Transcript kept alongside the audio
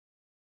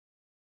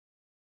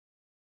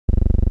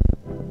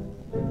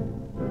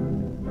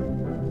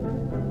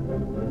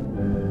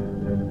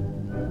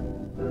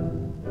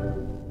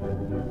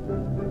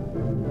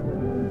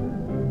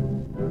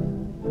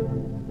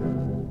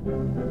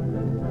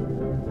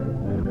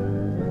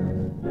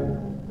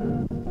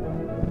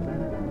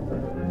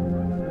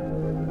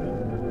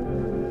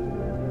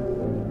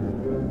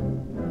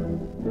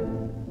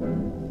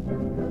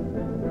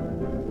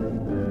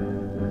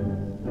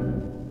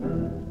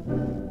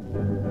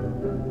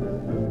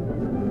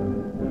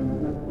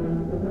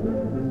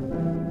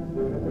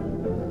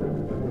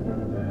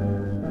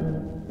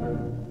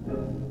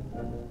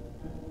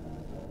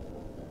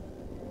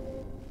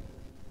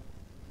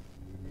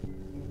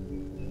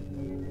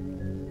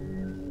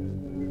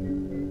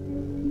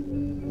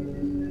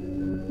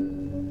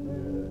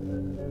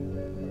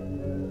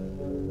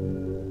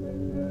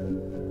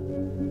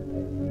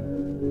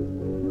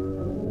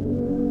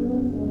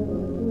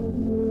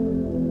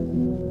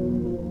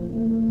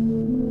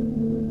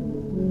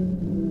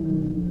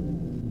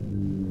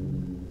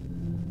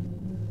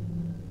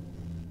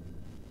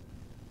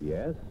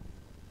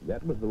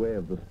That was the way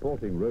of the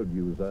sporting road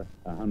user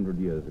 100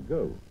 years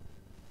ago,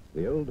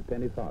 the old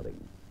penny farthing.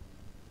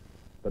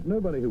 But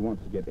nobody who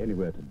wants to get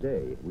anywhere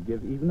today would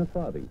give even a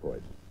farthing for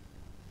it.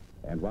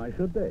 And why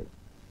should they?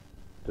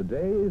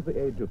 Today is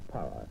the age of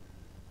power,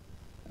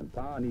 and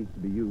power needs to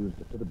be used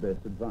to the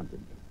best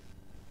advantage.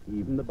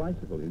 Even the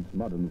bicycle in its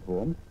modern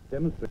form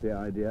demonstrates the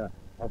idea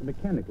of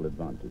mechanical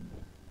advantage,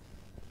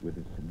 with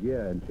its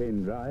gear and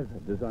chain drive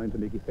designed to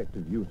make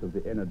effective use of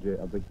the energy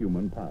of the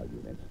human power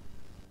unit.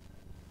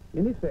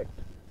 In effect,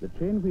 the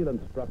chain wheel and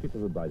sprocket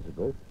of a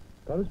bicycle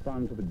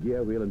correspond to the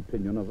gear wheel and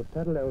pinion of a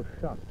parallel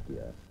shaft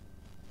gear.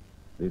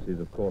 This is,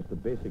 of course, the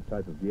basic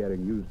type of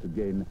gearing used to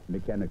gain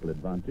mechanical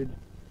advantage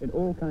in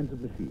all kinds of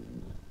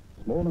machines,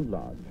 small and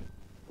large,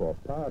 for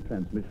power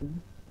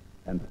transmission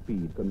and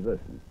speed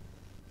conversion.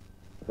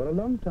 For a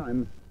long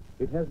time,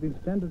 it has been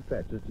standard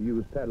practice to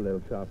use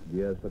parallel shaft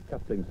gears for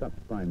coupling such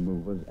prime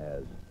movers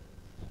as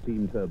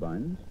steam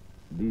turbines,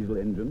 diesel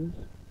engines,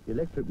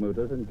 electric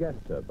motors and gas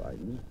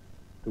turbines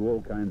to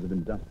all kinds of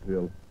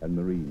industrial and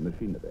marine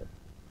machinery.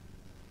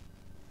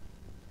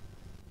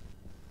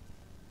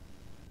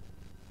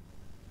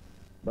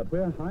 But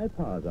where high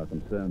powers are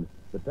concerned,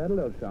 the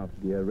parallel shaft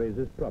gear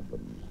raises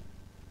problems.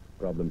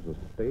 Problems of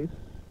space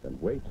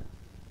and weight,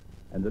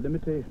 and the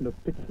limitation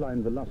of pitch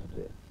line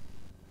velocity.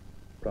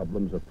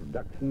 Problems of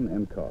production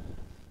and cost.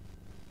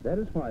 That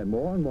is why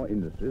more and more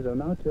industries are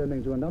now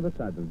turning to another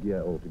type of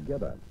gear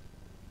altogether,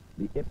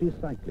 the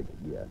epicyclic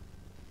gear.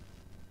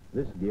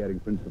 This gearing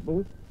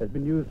principle has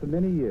been used for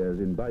many years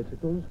in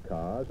bicycles,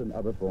 cars, and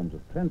other forms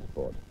of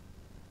transport,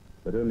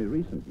 but only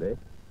recently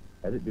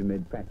has it been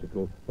made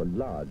practical for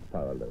large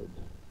power loads.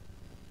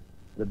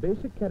 The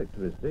basic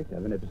characteristic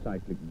of an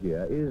epicyclic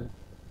gear is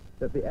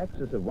that the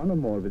axis of one or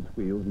more of its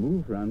wheels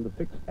moves round the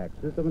fixed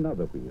axis of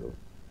another wheel,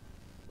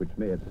 which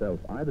may itself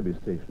either be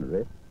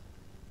stationary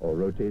or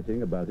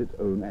rotating about its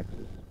own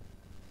axis.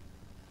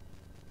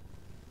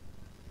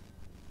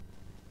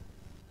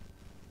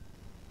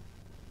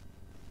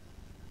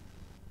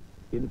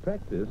 In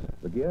practice,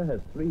 the gear has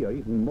 3 or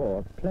even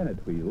more planet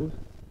wheels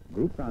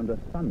grouped round a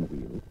sun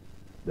wheel.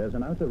 There's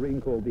an outer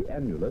ring called the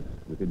annulus,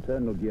 with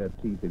internal gear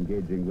teeth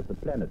engaging with the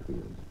planet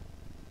wheels.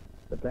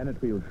 The planet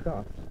wheel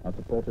shafts are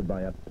supported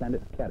by a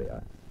planet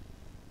carrier.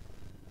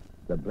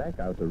 The black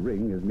outer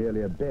ring is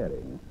merely a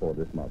bearing for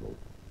this model.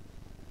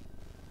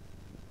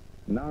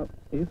 Now,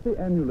 if the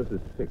annulus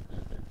is fixed,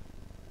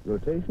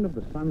 rotation of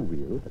the sun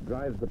wheel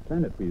drives the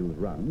planet wheels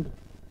round,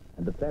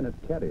 and the planet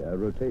carrier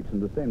rotates in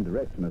the same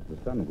direction as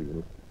the sun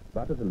wheel,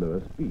 but at a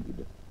lower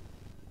speed,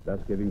 thus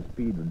giving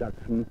speed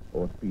reduction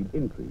or speed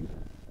increase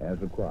as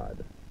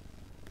required.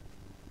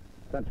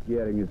 Such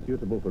gearing is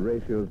suitable for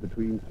ratios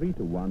between 3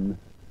 to 1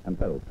 and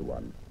 12 to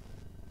 1.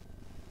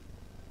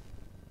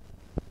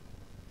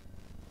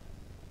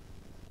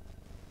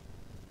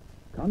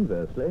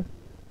 Conversely,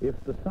 if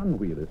the sun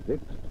wheel is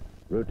fixed,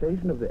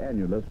 rotation of the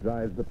annulus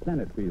drives the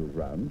planet wheels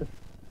round,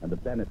 and the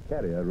planet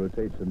carrier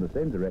rotates in the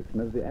same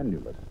direction as the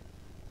annulus,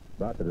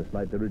 but at a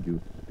slightly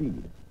reduced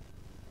speed.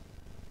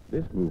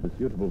 This move is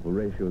suitable for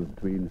ratios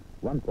between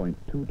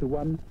 1.2 to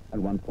 1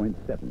 and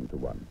 1.7 to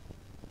 1.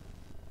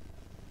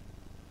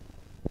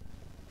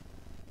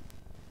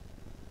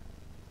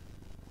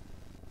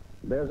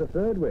 There's a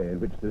third way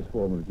in which this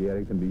form of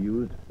gearing can be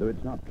used, though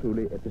it's not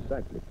truly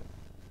epicyclic.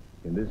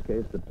 In this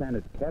case, the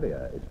planet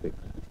carrier is fixed.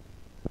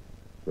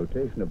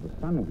 Rotation of the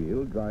sun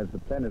wheel drives the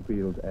planet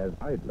wheels as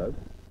idlers,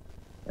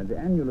 and the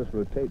annulus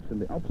rotates in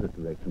the opposite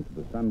direction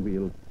to the sun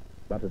wheel,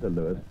 but at a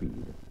lower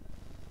speed.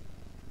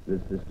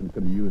 This system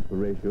can be used for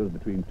ratios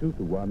between 2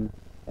 to 1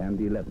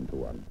 and 11 to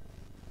 1.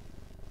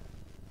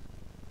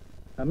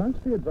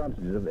 Amongst the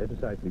advantages of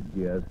epicyclic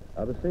gears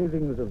are the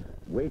savings of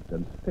weight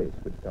and space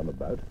which come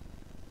about,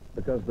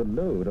 because the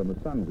load on the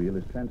sun wheel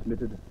is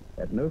transmitted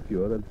at no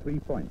fewer than 3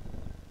 points,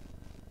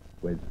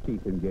 where its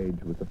teeth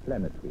engage with the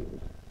planet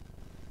wheels.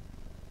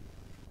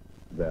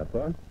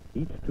 Therefore,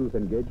 each tooth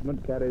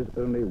engagement carries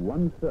only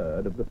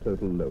 1/3 of the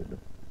total load.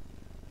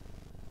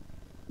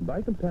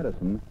 By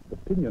comparison, the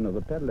pinion of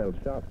a parallel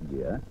shaft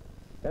gear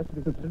has to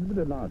be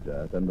considerably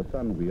larger than the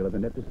sun wheel of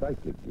an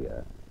epicyclic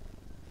gear,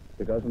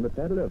 because in the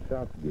parallel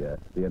shaft gear,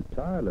 the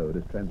entire load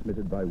is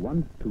transmitted by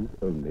one tooth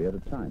only at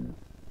a time.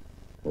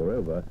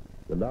 Moreover,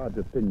 the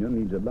larger pinion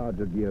needs a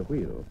larger gear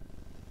wheel,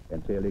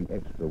 entailing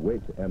extra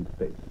weight and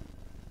space.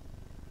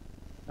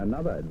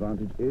 Another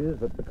advantage is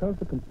that because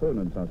the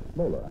components are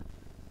smaller,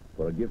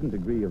 for a given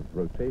degree of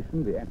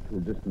rotation, the actual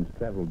distance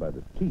traveled by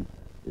the teeth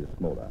is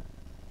smaller.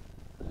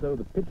 So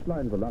the pitch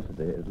line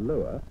velocity is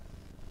lower,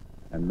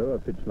 and lower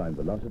pitch line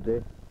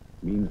velocity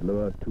means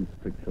lower tooth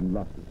friction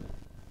losses.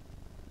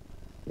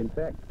 In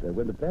fact,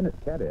 when the planet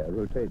carrier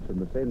rotates in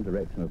the same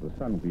direction as the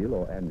sun wheel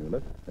or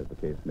annulus, as the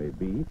case may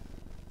be,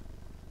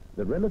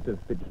 the relative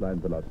pitch line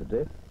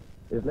velocity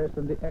is less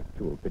than the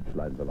actual pitch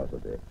line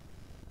velocity,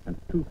 and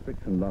tooth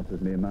friction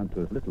losses may amount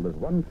to as little as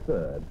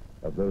 1/3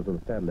 of those of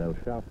the parallel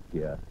shaft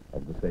gear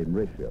of the same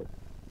ratio.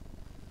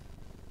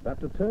 But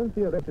to turn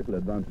theoretical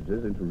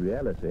advantages into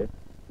reality,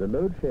 the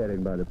load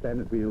sharing by the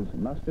planet wheels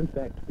must in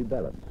fact be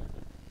balanced.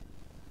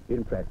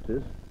 In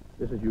practice,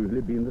 This has usually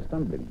been the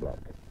stumbling block,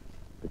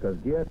 because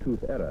gear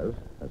tooth errors,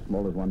 as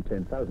small as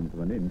 1/10,000th of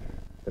an inch,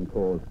 can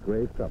cause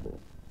grave trouble.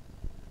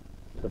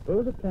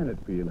 Suppose a planet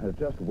wheel has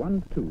just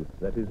one tooth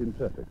that is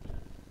imperfect.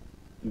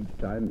 Each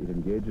time it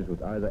engages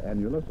with either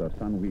annulus or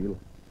sun wheel,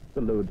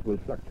 the loads will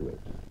fluctuate.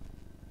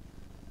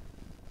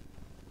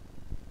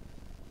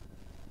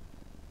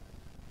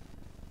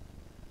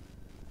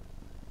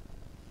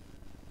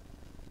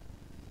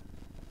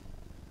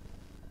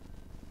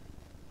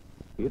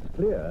 It's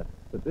clear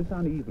that this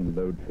uneven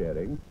load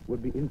sharing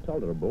would be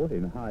intolerable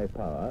in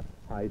high-power,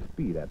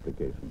 high-speed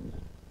applications.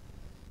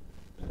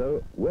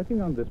 So, working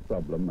on this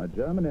problem, a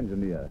German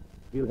engineer,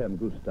 Wilhelm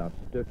Gustav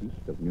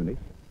Stöckich of Munich,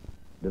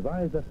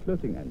 devised a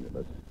floating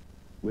annulus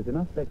with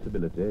enough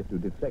flexibility to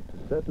deflect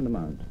a certain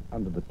amount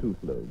under the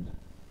tooth loads,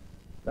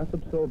 thus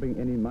absorbing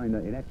any minor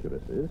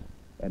inaccuracies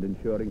and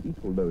ensuring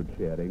equal load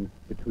sharing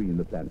between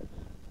the planets.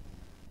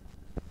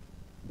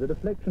 The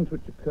deflections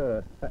which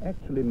occur are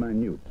actually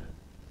minute,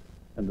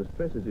 and the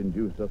stresses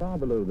induced are far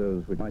below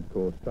those which might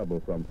cause trouble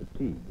from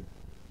fatigue.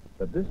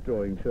 But this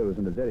drawing shows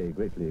in a very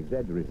greatly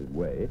exaggerated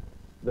way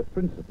the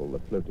principle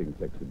of floating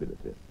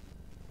flexibility.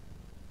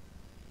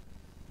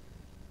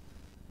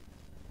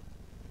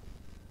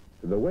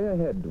 The way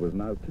ahead was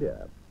now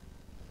clear,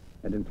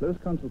 and in close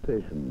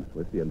consultation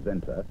with the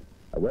inventor,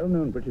 a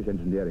well-known British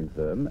engineering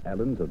firm,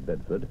 Allen's of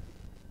Bedford,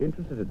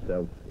 interested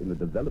itself in the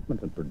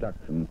development and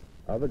production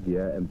of a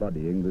gear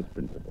embodying this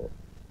principle.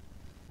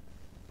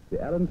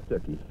 The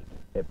Allen-Stöckich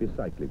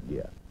epicyclic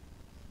gear.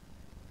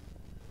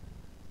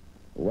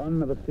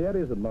 One of a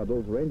series of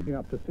models ranging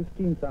up to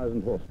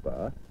 15,000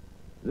 horsepower,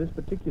 this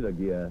particular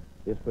gear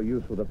is for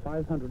use with a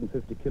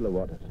 550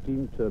 kilowatt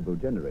steam turbo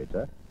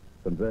generator,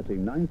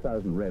 converting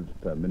 9,000 revs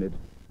per minute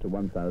to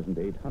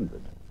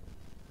 1,800.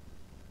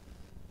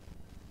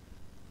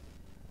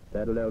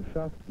 Parallel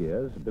shaft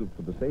gears built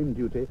for the same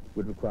duty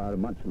would require a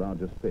much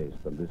larger space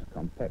than this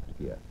compact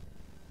gear.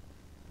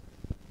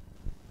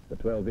 The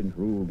 12-inch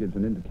rule gives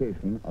an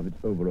indication of its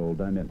overall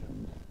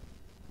dimensions.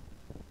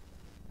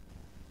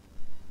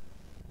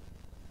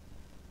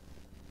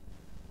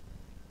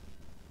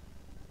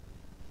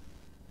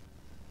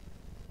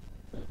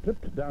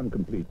 Stripped down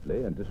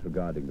completely and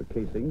disregarding the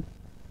casing,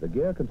 the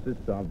gear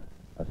consists of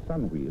a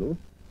sun wheel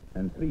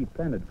and 3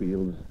 planet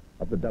wheels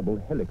of the double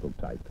helical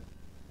type.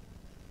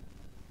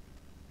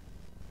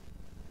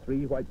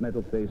 3 white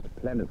metal-faced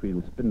planet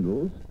wheel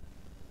spindles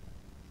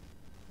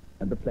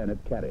and the planet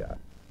carrier.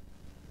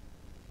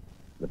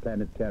 The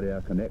planet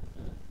carrier connects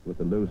with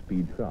the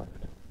low-speed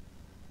shaft.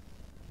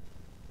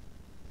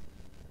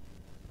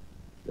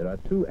 There are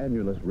 2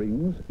 annulus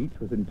rings, each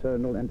with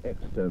internal and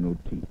external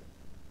teeth.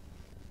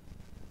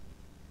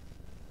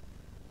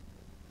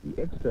 The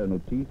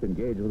external teeth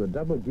engage with a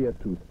double gear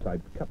tooth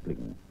type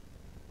coupling.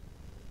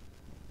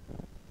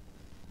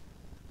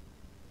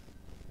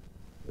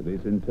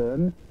 This, in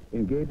turn,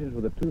 engages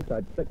with a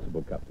tooth-type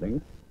flexible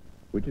coupling,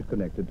 which is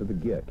connected to the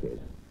gear case.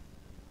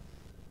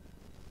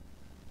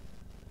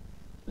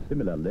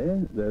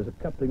 Similarly, there's a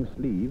coupling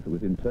sleeve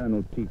with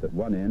internal teeth at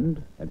one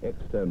end and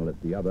external at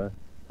the other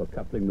for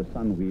coupling the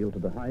sun wheel to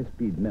the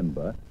high-speed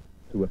member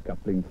through a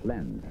coupling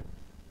flange.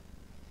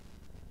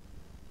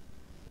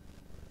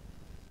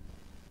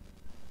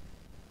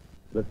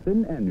 The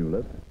thin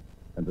annulus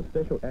and the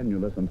special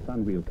annulus and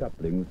sun wheel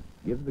couplings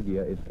give the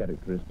gear its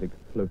characteristic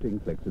floating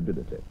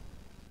flexibility.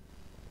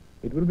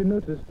 It will be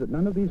noticed that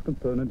none of these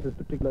components is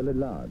particularly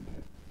large.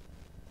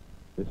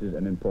 This is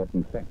an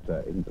important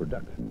factor in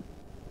production.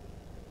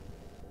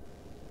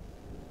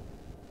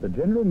 The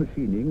general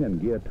machining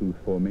and gear tooth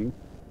forming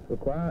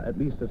require at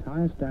least as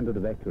high a standard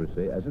of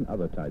accuracy as in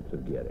other types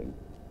of gearing.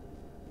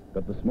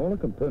 But the smaller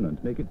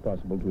components make it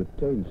possible to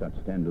attain such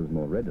standards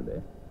more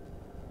readily,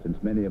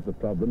 since many of the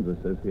problems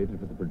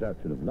associated with the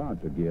production of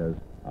larger gears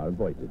are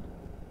avoided.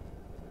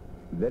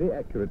 Very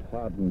accurate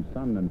hardened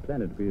sun and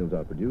planet wheels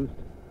are produced,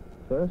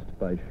 first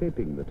by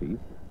shaping the teeth,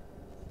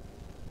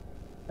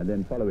 and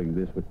then following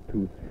this with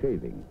tooth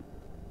shaving.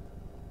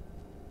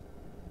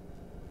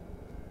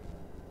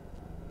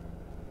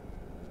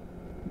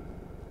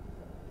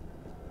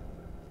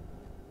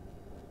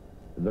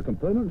 The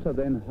components are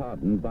then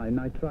hardened by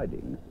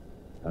nitriding,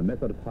 a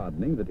method of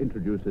hardening that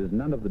introduces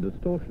none of the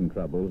distortion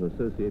troubles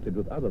associated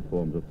with other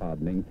forms of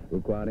hardening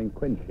requiring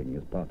quenching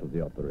as part of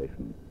the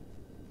operation.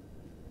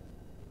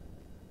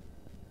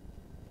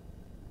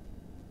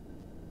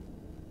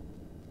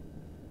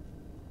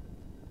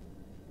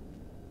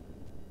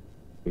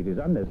 It is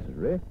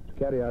unnecessary to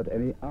carry out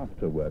any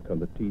after work on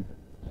the teeth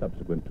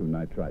subsequent to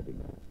nitriding.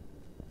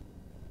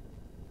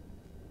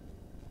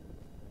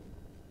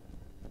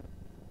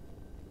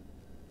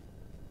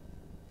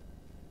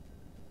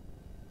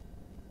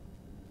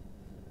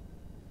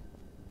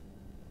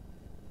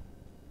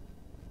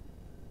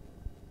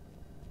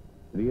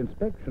 The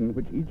inspection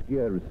which each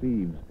gear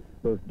receives,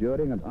 both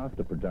during and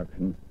after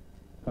production,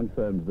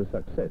 confirms the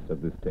success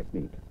of this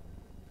technique.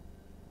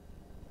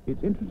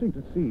 It's interesting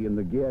to see in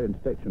the gear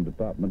inspection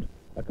department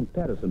a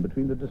comparison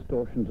between the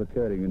distortions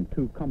occurring in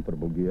 2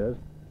 comparable gears,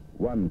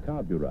 one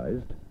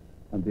carburized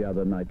and the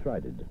other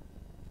nitrided.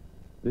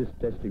 This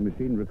testing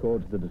machine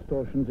records the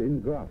distortions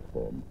in graph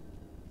form.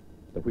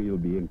 The wheel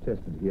being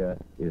tested here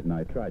is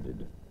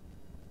nitrided,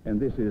 and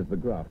this is the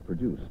graph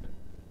produced.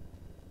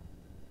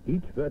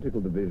 Each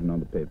vertical division on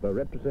the paper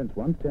represents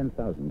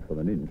 1/10,000th of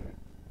an inch,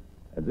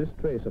 and this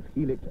trace of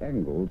helix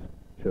angles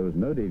shows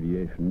no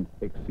deviation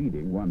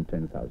exceeding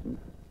 1/10,000th.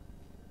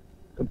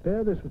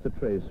 Compare this with the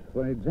trace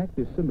for an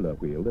exactly similar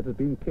wheel that has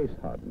been case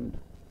hardened.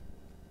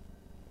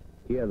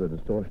 Here the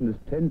distortion is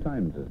 10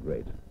 times as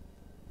great.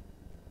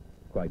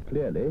 Quite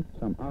clearly,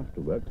 some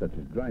afterwork such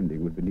as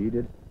grinding would be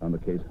needed on the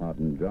case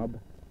hardened job,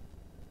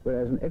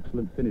 whereas an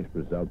excellent finished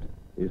result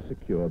is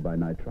secured by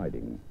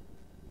nitriding.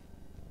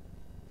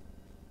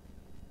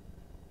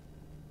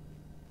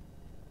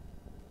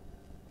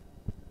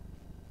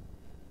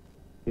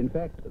 In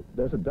fact,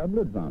 there's a double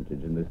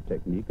advantage in this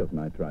technique of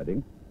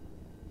nitriding.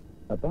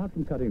 Apart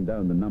from cutting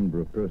down the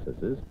number of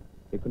processes,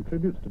 it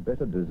contributes to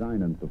better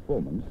design and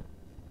performance,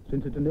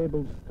 since it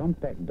enables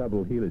compact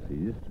double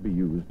helices to be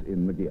used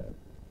in the gear.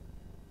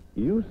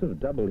 Use of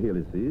double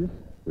helices,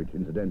 which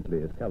incidentally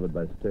is covered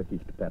by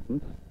Turkish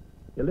patents,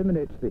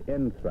 eliminates the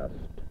end thrust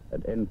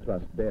and end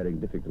thrust bearing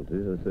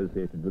difficulties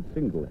associated with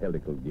single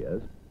helical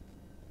gears,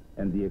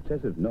 and the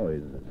excessive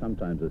noise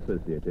sometimes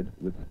associated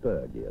with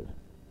spur gears.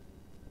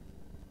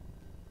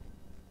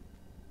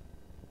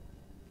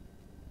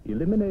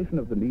 Elimination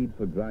of the need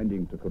for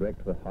grinding to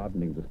correct the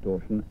hardening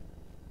distortion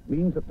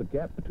means that the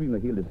gap between the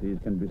helices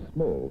can be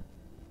small,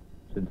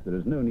 since there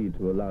is no need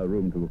to allow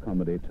room to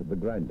accommodate the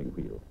grinding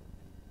wheel.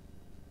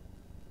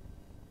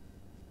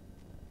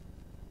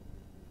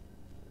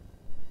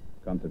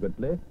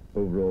 Consequently,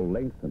 overall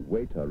length and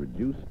weight are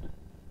reduced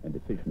and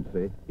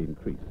efficiency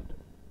increased.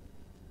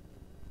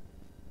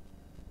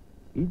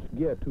 Each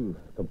gear tooth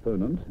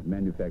component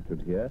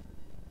manufactured here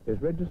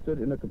is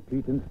registered in a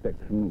complete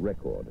inspection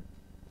record.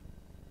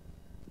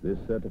 This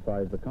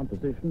certifies the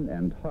composition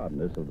and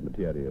hardness of the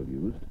material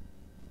used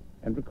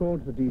and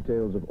records the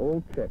details of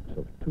all checks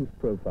of tooth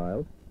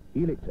profile,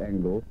 helix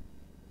angle,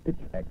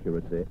 pitch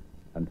accuracy,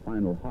 and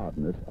final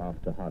hardness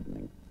after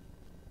hardening.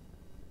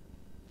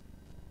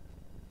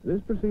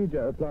 This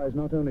procedure applies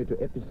not only to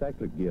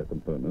epicyclic gear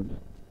components,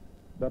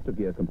 but to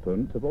gear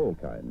components of all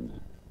kinds,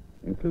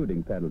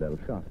 including parallel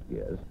shaft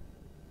gears,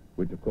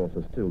 which of course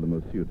are still the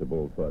most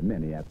suitable for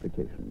many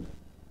applications.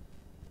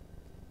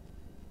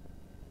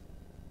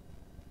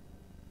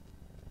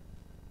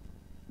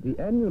 The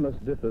annulus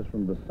differs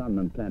from the sun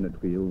and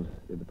planet wheels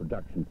in the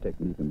production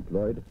technique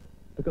employed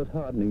because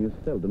hardening is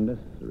seldom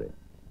necessary.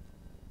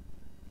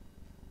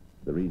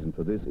 The reason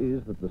for this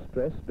is that the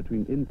stress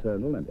between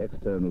internal and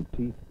external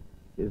teeth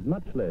is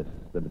much less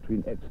than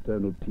between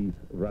external teeth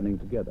running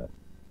together.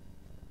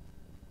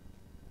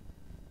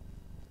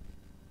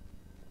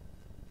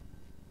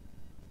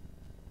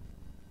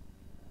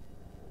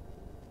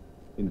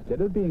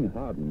 Instead of being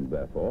hardened,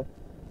 therefore,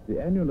 the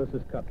annulus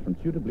is cut from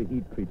suitably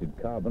heat-treated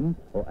carbon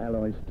or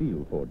alloy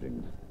steel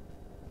forgings.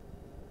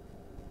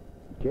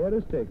 Care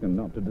is taken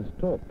not to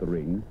distort the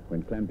ring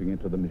when clamping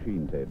into the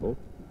machine table,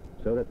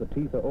 so that the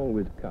teeth are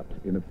always cut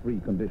in a free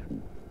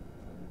condition.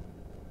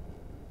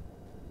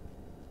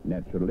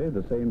 Naturally,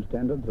 the same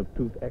standards of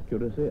tooth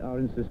accuracy are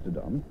insisted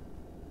on,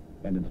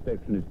 and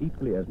inspection is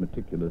equally as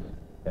meticulous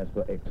as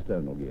for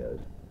external gears.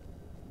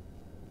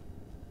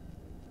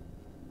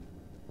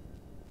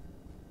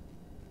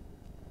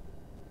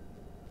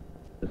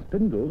 The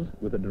spindles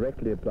with a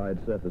directly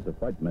applied surface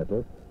of white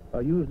metal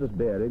are used as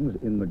bearings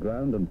in the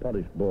ground and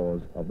polished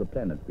bores of the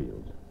planet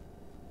wheels.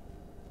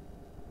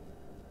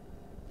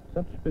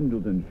 Such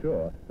spindles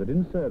ensure that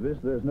in service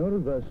there is no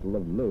reversal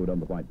of load on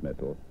the white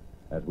metal,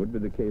 as would be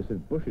the case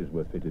if bushes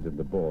were fitted in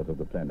the bores of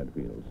the planet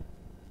wheels.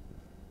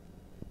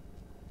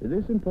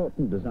 This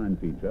important design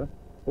feature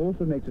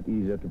also makes it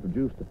easier to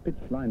produce the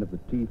pitch line of the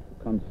teeth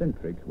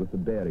concentric with the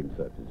bearing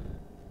surface.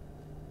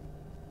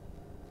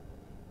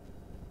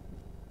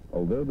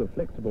 Although the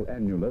flexible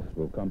annulus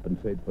will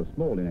compensate for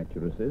small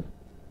inaccuracies,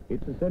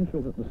 it's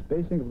essential that the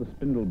spacing of the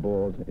spindle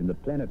bores in the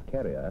planet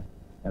carrier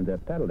and their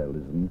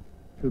parallelism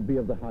should be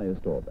of the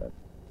highest order.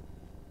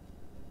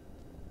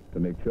 To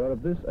make sure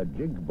of this, a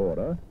jig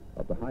borer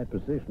of the high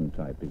precision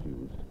type is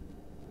used.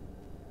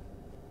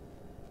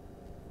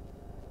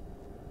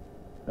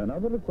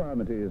 Another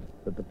requirement is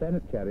that the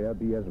planet carrier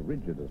be as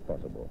rigid as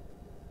possible.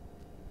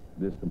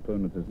 This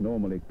component is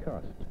normally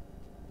cast,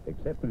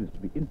 except when it's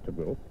to be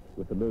integral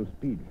with the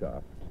low-speed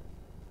shaft,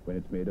 when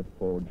it's made of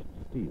forged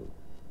steel.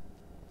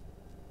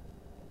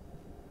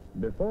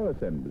 Before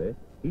assembly,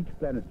 each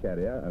planet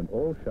carrier and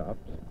all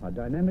shafts are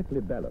dynamically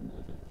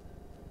balanced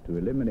to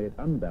eliminate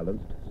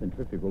unbalanced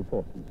centrifugal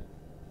forces.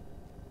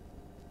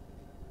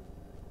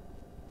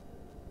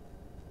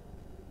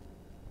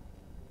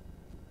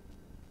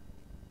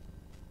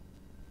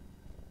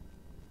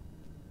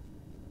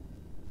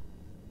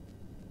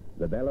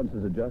 The balance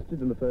is adjusted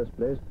in the first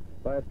place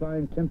by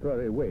applying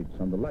temporary weights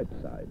on the light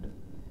side.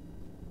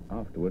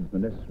 Afterwards, the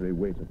necessary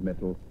weight of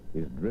metal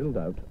is drilled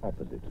out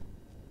opposite.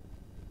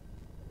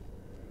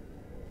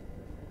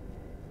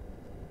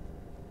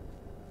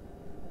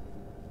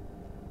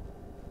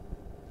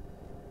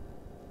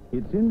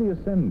 It's in the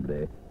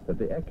assembly that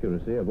the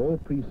accuracy of all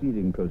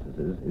preceding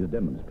processes is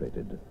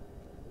demonstrated.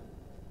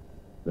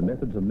 The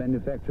methods of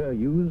manufacture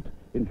used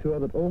ensure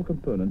that all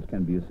components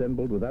can be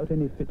assembled without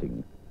any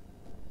fitting,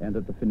 and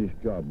that the finished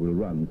job will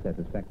run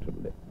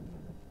satisfactorily.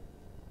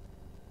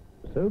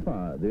 So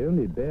far, the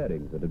only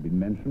bearings that have been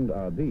mentioned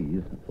are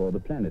these for the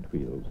planet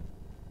wheels.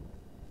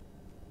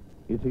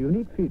 It's a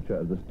unique feature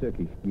of the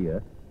Turkish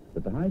gear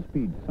that the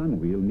high-speed sun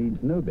wheel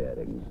needs no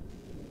bearings,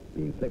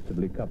 being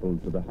flexibly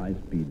coupled to the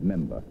high-speed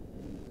member.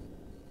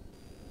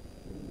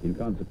 In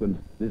consequence,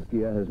 this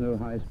gear has no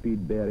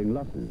high-speed bearing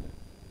losses,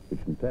 which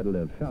in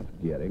parallel shaft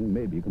gearing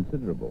may be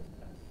considerable.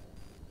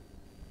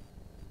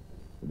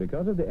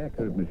 Because of the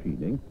accurate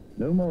machining,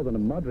 no more than a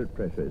moderate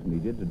pressure is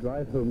needed to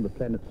drive home the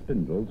planet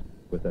spindles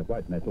with their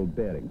white metal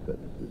bearing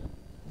surfaces.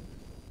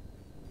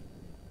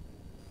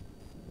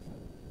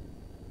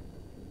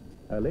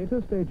 A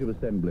later stage of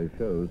assembly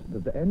shows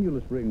that the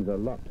annulus rings are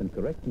locked in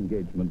correct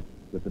engagement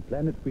with the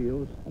planet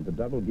wheels and the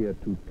double gear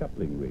tooth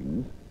coupling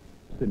rings,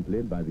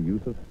 simply by the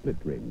use of split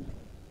rings.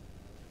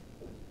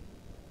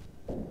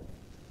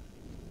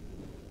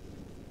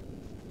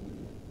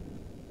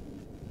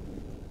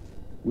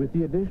 With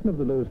the addition of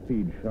the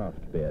low-speed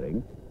shaft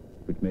bearing,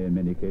 which may in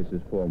many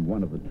cases form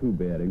one of the two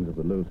bearings of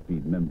the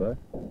low-speed member,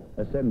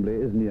 assembly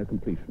is near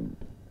completion.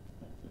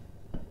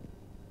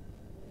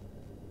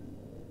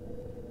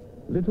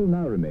 Little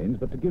now remains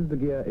but to give the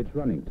gear its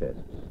running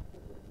tests,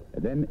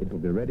 and then it will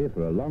be ready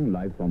for a long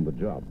life on the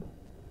job.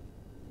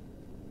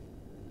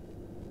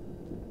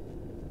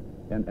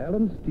 An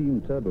Allen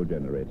steam turbo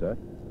generator,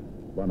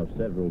 one of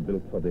several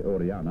built for the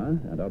Oriana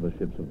and other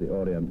ships of the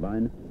Orient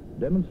line,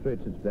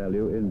 demonstrates its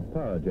value in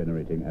power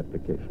generating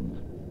applications.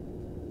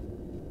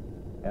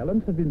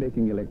 Allens have been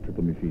making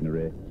electrical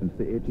machinery since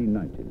the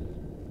 1890s.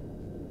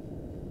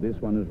 This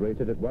one is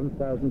rated at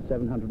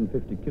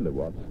 1,750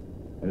 kilowatts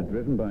and is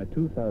driven by a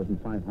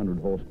 2,500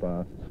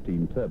 horsepower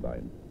steam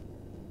turbine,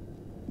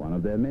 one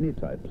of their many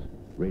types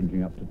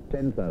ranging up to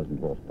 10,000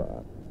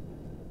 horsepower.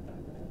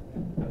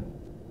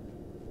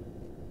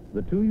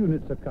 The two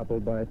units are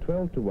coupled by a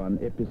 12-to-1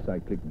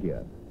 epicyclic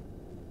gear.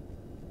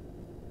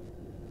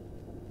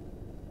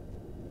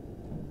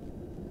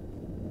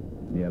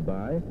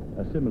 Nearby,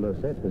 a similar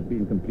set has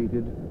been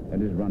completed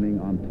and is running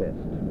on test.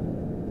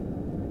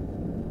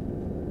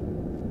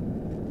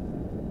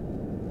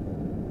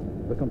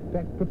 The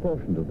compact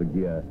proportions of the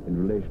gear in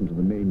relation to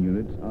the main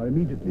units are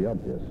immediately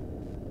obvious,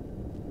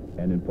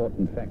 an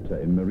important factor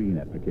in marine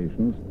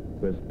applications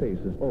where space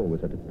is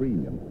always at a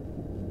premium.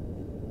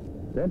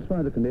 That's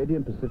why the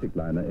Canadian Pacific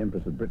liner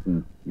Empress of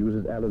Britain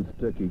uses Allen's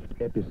Turkish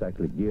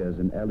epicyclic gears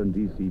in Allen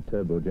DC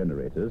turbo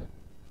generators,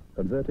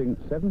 converting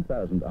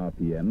 7,000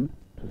 RPM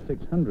to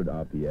 600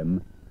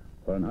 RPM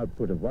for an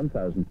output of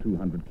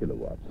 1,200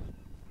 kilowatts.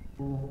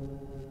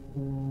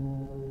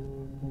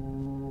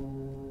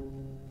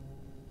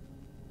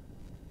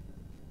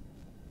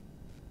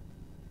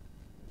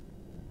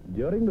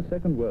 During the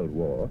Second World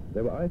War,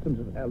 there were items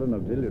of Allen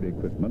auxiliary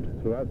equipment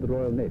throughout the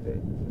Royal Navy,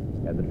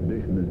 and the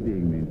tradition is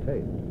being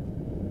maintained.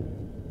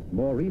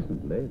 More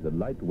recently, the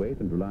lightweight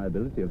and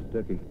reliability of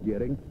Turkish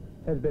gearing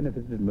has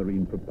benefited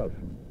marine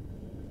propulsion.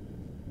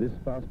 This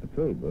fast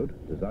patrol boat,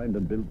 designed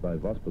and built by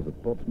Vosper's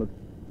of Portsmouth,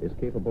 is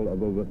capable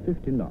of over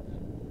 50 knots.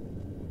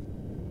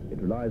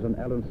 It relies on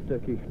Allen's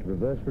Turkish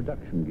reverse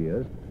reduction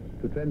gears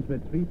to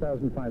transmit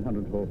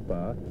 3,500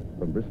 horsepower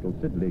from Bristol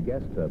Siddeley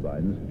gas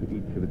turbines to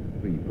each of its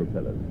three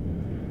propellers.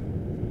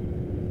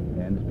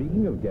 And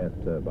speaking of gas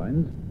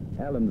turbines,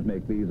 Allen's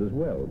make these as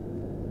well.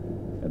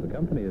 And the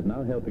company is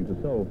now helping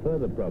to solve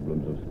further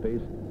problems of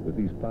space with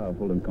these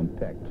powerful and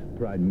compact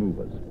prime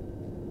movers.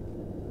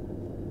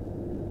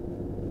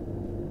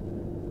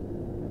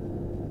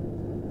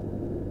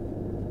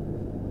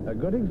 A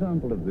good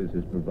example of this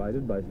is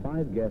provided by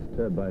 5 gas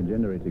turbine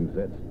generating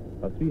sets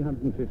of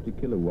 350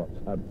 kilowatts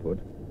output,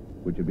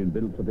 which have been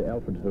built for the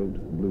Alfred Holt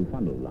Blue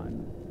Funnel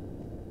line.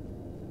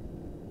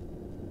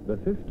 The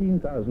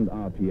 15,000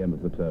 RPM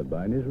of the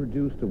turbine is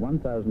reduced to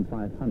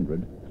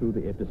 1,500 through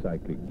the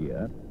epicyclic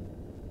gear,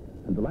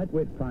 and the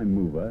lightweight prime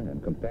mover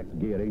and compact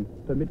gearing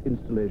permit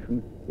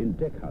installation in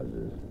deck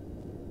houses,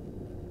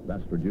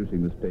 thus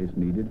reducing the space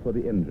needed for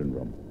the engine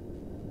room.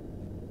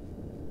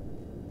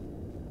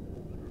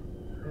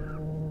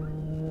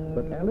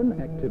 But Allen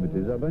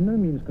activities are by no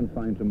means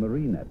confined to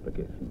marine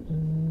applications.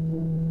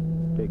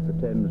 Take the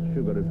Thames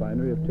sugar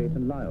refinery of Tate &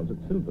 Lyle's at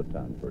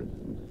Silvertown, for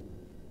instance.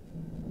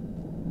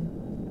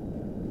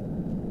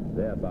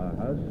 Their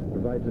powerhouse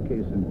provides a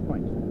case in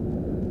point.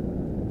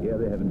 Here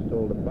they have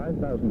installed a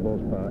 5,000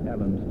 horsepower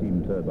Allen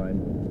steam turbine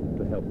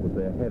to help with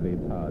their heavy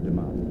power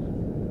demands.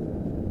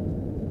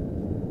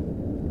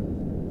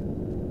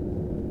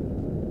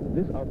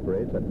 This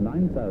operates at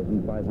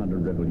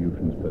 9,500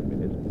 revolutions per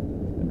minute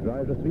and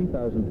drives a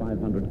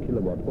 3,500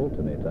 kilowatt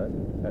alternator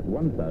at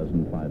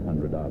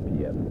 1,500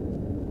 RPM.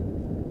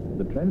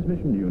 The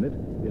transmission unit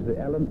is the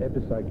Allen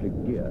epicyclic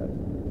gear,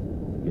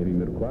 giving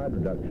the required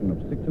reduction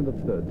of 6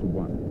 1/3 to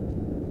 1.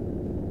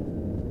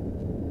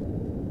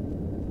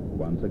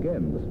 Once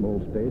again, the small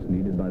space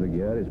needed by the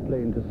gear is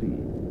plain to see.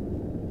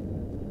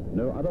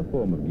 No other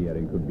form of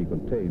gearing could be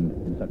contained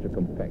in such a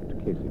compact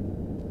casing.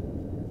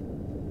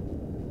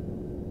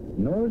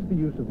 Nor is the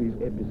use of these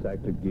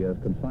epicyclic gears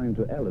confined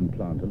to Allen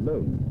plant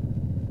alone.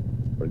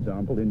 For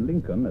example, in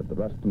Lincoln, at the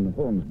Ruston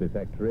Hornsby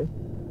factory,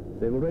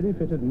 they've already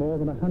fitted more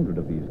than 100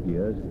 of these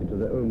gears into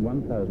their own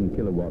 1,000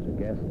 kilowatt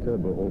gas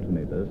turbo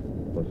alternators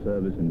for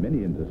service in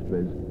many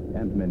industries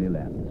and many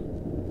lands.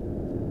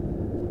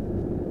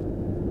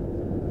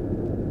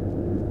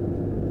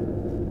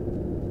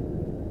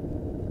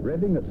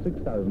 Revving at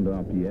 6,000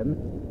 RPM,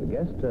 the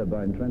gas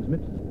turbine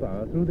transmits its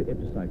power through the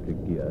epicyclic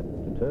gear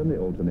to turn the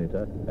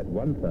alternator at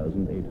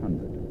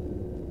 1,800.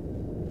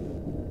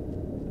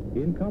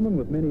 In common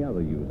with many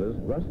other users,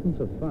 Rustons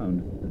have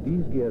found that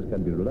these gears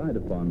can be relied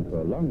upon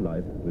for a long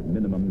life with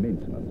minimum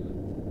maintenance.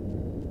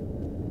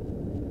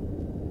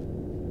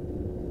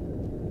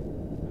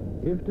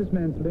 If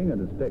dismantling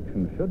and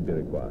inspection should be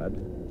required,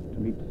 to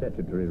meet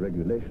statutory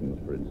regulations,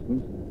 for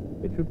instance,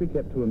 it should be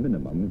kept to a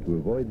minimum to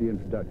avoid the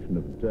introduction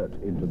of dirt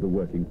into the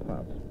working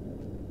parts.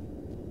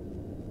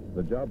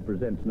 The job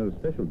presents no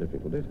special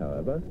difficulties,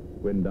 however,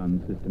 when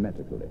done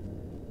systematically.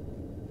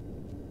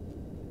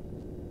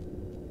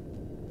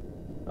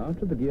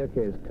 After the gear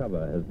case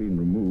cover has been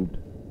removed,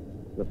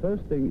 the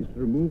first thing is to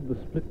remove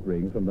the split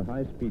ring from the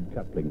high-speed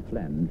coupling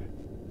flange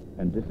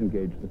and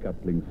disengage the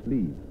coupling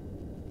sleeve.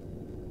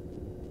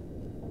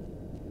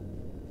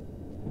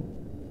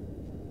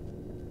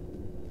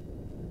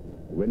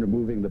 When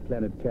removing the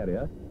planet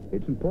carrier,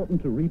 it's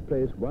important to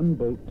replace one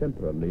bolt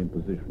temporarily in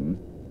position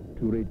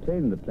to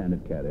retain the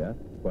planet carrier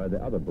while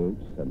the other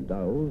bolts and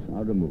dowels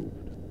are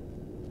removed.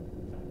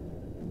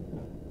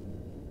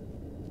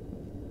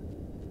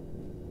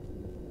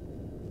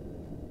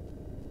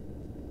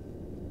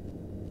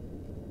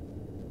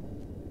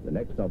 The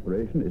next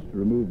operation is to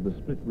remove the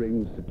split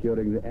rings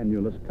securing the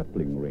annulus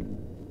coupling ring.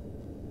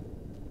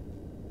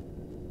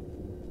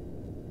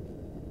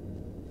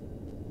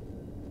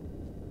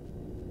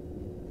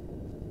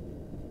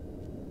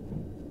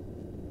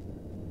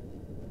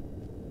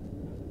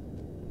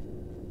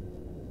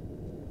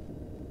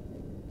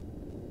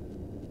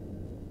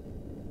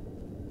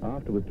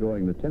 After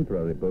withdrawing the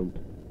temporary bolt,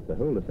 the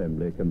whole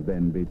assembly can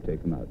then be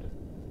taken out.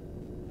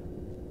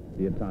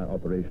 The entire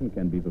operation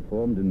can be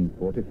performed in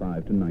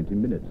 45 to 90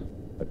 minutes,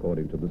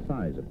 according to the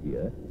size of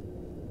gear,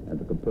 and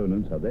the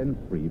components are then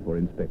free for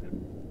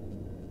inspection.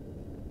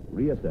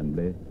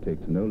 Reassembly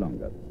takes no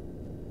longer.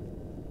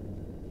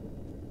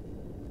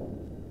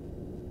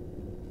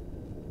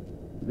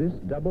 This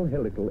double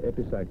helical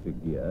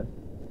epicyclic gear,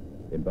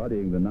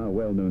 embodying the now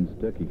well-known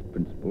Sturkich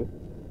principle,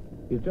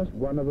 is just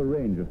one of a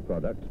range of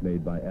products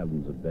made by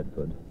Allens of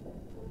Bedford,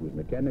 whose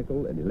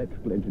mechanical and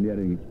electrical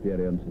engineering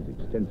experience is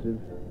extensive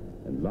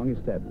and long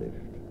established,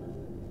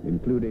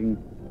 including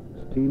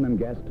steam and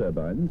gas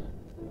turbines,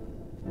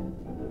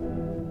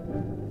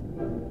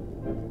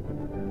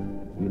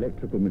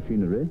 electrical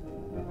machinery,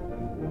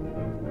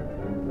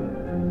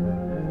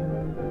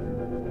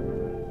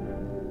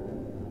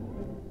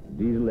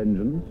 diesel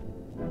engines,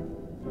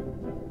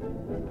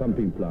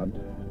 pumping plant,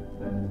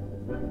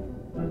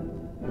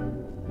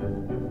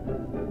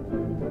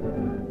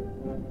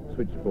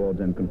 switchboards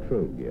and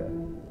control gear.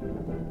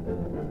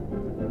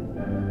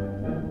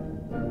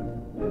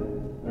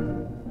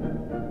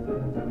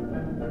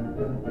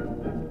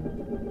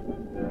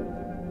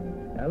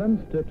 Allen's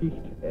Sturkich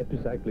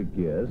epicyclic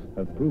gears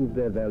have proved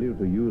their value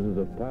to users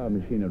of power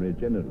machinery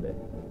generally,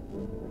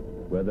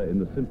 whether in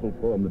the simple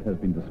form that has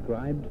been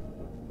described,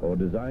 or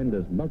designed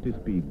as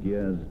multi-speed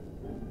gears,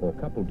 or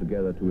coupled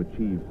together to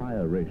achieve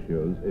higher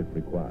ratios if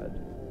required.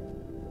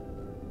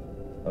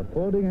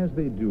 Affording, as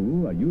they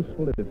do, a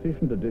useful and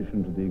efficient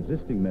addition to the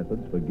existing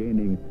methods for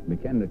gaining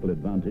mechanical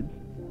advantage,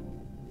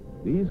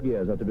 these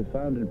gears are to be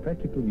found in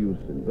practical use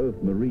in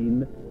both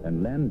marine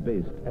and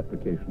land-based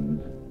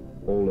applications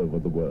all over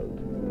the world.